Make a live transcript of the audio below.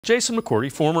Jason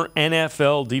McCourty, former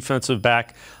NFL defensive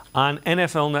back on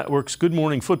NFL Network's Good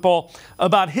Morning Football,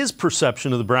 about his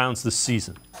perception of the Browns this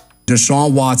season.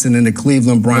 Deshaun Watson and the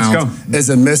Cleveland Browns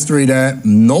is a mystery that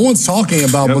no one's talking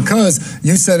about because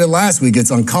you said it last week.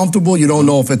 It's uncomfortable. You don't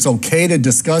know if it's okay to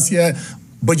discuss yet.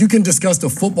 But you can discuss the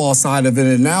football side of it,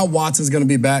 and now Watson's going to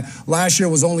be back. Last year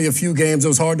was only a few games. It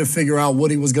was hard to figure out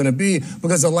what he was going to be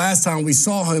because the last time we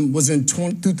saw him was in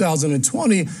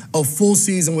 2020, a full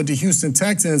season with the Houston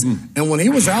Texans. And when he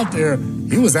was out there,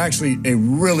 he was actually a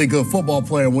really good football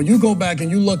player. When you go back and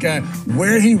you look at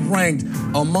where he ranked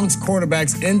amongst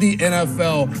quarterbacks in the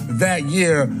NFL that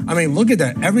year, I mean, look at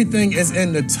that. Everything is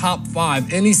in the top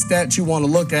 5. Any stat you want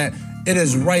to look at, it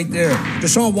is right there.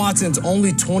 Deshaun Watson's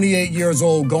only 28 years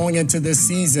old going into this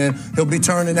season. He'll be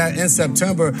turning that in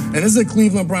September. And this is a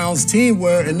Cleveland Browns team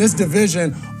where in this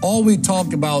division, all we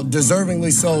talk about,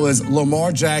 deservingly so, is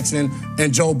Lamar Jackson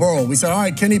and Joe Burrow. We said, all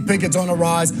right, Kenny Pickett's on the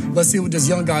rise. Let's see what this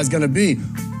young guy's going to be.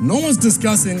 No one's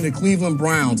discussing the Cleveland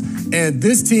Browns. And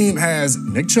this team has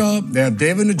Nick Chubb, they have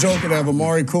David Njoku, they have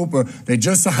Amari Cooper. They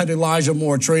just signed Elijah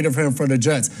Moore, traded for him for the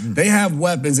Jets. They have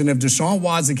weapons, and if Deshaun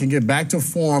Watson can get back to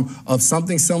form of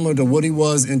something similar to what he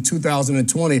was in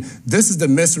 2020, this is the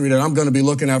mystery that I'm going to be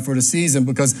looking at for the season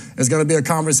because it's going to be a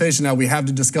conversation that we have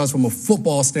to discuss from a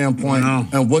football standpoint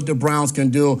and what the Browns can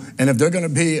do, and if they're going to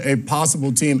be a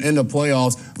possible team in the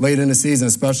playoffs late in the season,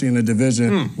 especially in the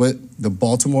division with the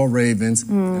Baltimore Ravens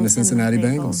and the Cincinnati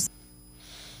Bengals.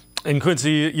 And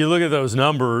Quincy, you look at those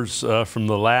numbers from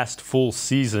the last full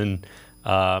season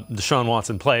Deshaun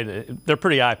Watson played, they're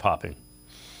pretty eye-popping.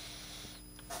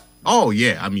 Oh,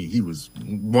 yeah. I mean, he was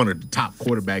one of the top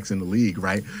quarterbacks in the league,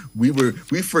 right? We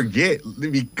forget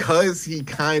because he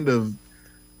kind of,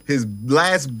 his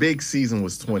last big season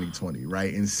was 2020,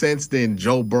 right? And since then,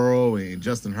 Joe Burrow and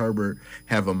Justin Herbert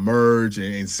have emerged,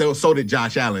 and so did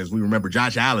Josh Allen. As we remember,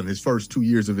 Josh Allen, his first 2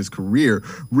 years of his career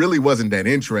really wasn't that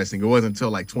interesting. It wasn't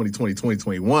until like 2020,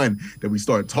 2021 that we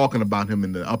started talking about him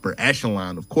in the upper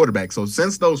echelon of quarterbacks. So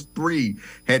since those three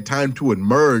had time to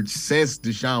emerge, since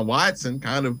Deshaun Watson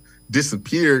kind of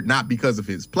disappeared, not because of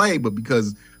his play, but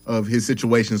because of his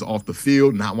situations off the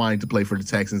field, not wanting to play for the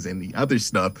Texans and the other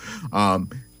stuff,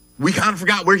 we kind of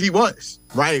forgot where he was,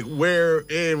 right? Where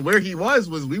he was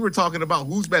we were talking about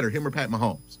who's better, him or Pat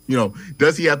Mahomes. You know,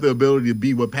 does he have the ability to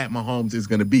be what Pat Mahomes is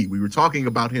going to be? We were talking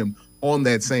about him on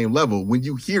that same level. When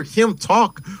you hear him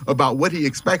talk about what he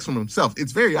expects from himself,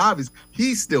 it's very obvious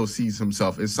he still sees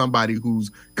himself as somebody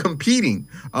who's competing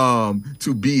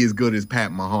to be as good as Pat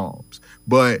Mahomes.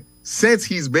 But since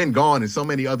he's been gone and so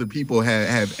many other people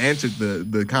have answered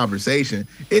the conversation,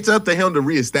 it's up to him to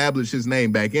reestablish his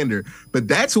name back in there. But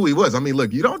that's who he was. I mean,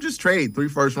 look, you don't just trade 3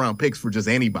 first-round picks for just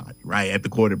anybody, right, at the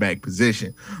quarterback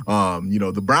position. You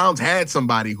know, the Browns had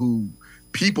somebody who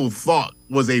people thought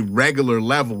was a regular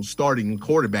level starting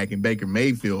quarterback in Baker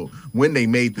Mayfield when they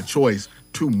made the choice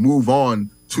to move on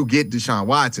to get Deshaun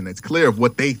Watson. It's clear of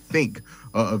what they think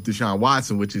of Deshaun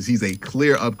Watson, which is he's a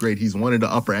clear upgrade. He's one of the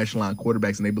upper echelon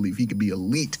quarterbacks, and they believe he could be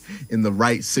elite in the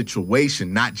right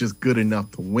situation, not just good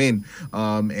enough to win.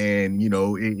 And, you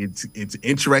know, it's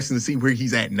interesting to see where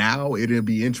he's at now. It'll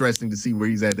be interesting to see where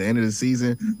he's at the end of the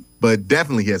season, but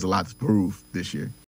definitely he has a lot to prove this year.